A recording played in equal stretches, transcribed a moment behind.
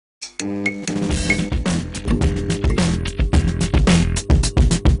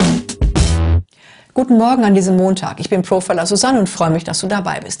Guten Morgen an diesem Montag. Ich bin Profiler Susanne und freue mich, dass du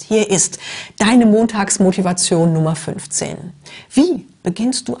dabei bist. Hier ist deine Montagsmotivation Nummer 15. Wie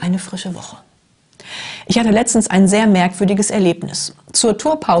beginnst du eine frische Woche? Ich hatte letztens ein sehr merkwürdiges Erlebnis. Zur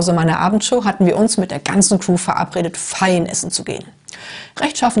Tourpause meiner Abendshow hatten wir uns mit der ganzen Crew verabredet, fein essen zu gehen.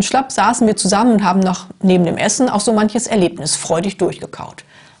 Rechtschaffen schlapp saßen wir zusammen und haben noch neben dem Essen auch so manches Erlebnis freudig durchgekaut.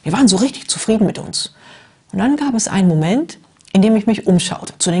 Wir waren so richtig zufrieden mit uns. Und dann gab es einen Moment, in dem ich mich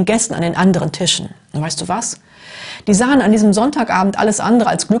umschaute, zu den Gästen an den anderen Tischen. Und weißt du was? Die sahen an diesem Sonntagabend alles andere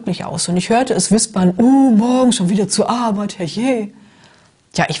als glücklich aus. Und ich hörte es wispern, morgen schon wieder zur Arbeit, herrje.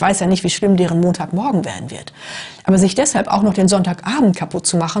 Tja, ich weiß ja nicht, wie schlimm deren Montagmorgen werden wird. Aber sich deshalb auch noch den Sonntagabend kaputt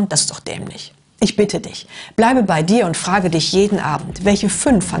zu machen, das ist doch dämlich. Ich bitte dich, bleibe bei dir und frage dich jeden Abend, welche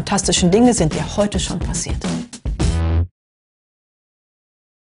 5 fantastischen Dinge sind dir heute schon passiert?